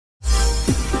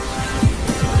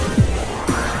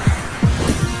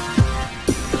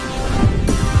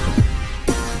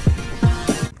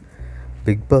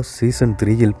Bigg Boss season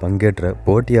 3ல் பங்கேற்ற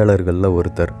போட்டியாளர்களில்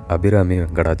ஒருத்தர் அபிராமி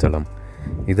வெங்கடாச்சலம்.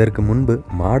 இதற்கு முன்பு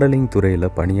மாடலிங் துறையில்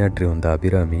பணியாற்றி வந்த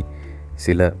அபிராமி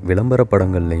சில விளம்பர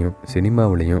படங்கள்லையும்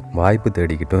சினிமாவிலையும் வாய்ப்பு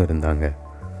தேடிக்கிட்டும் இருந்தாங்க.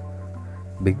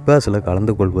 பிக்பாஸில்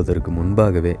கலந்து கொள்வதற்கு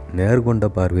முன்பாகவே நேர்கொண்ட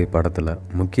பார்வை படத்தில்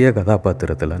முக்கிய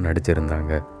கதாபாத்திரத்தில்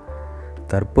நடிச்சிருந்தாங்க.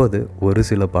 தற்போது ஒரு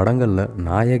சில படங்களில்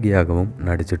நாயகியாகவும்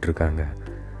நடிச்சிட்ருக்காங்க.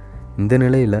 இந்த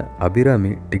நிலையில் அபிராமி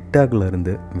டிக்டாக்ல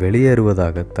இருந்து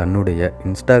வெளியேறுவதாக தன்னுடைய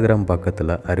இன்ஸ்டாகிராம்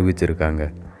பக்கத்தில் அறிவிச்சிருக்காங்க.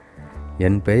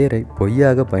 என் பெயரை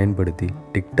பொய்யாக பயன்படுத்தி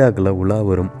டிக்டாக்ல உலா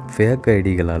வரும் ஃபேக்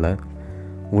ஐடிகளால்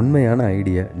உண்மையான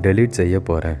ஐடியை டெலீட் செய்ய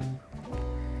போகிறேன்.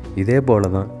 இதே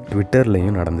போல தான்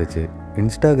ட்விட்டர்லேயும் நடந்துச்சு.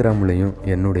 இன்ஸ்டாகிராம்லேயும்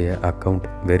என்னுடைய அக்கௌண்ட்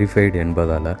வெரிஃபைடு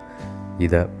என்பதால்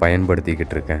இதை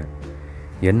பயன்படுத்திக்கிட்டு இருக்கேன்.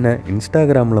 என்ன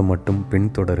இன்ஸ்டாகிராமில் மட்டும்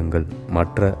பின்தொடருங்கள்,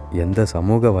 மற்ற எந்த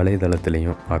சமூக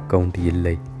வலைதளத்திலையும் அக்கௌண்ட்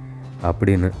இல்லை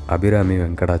அப்படின்னு அபிராமி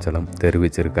வெங்கடாச்சலம்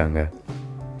தெரிவிச்சிருக்காங்க.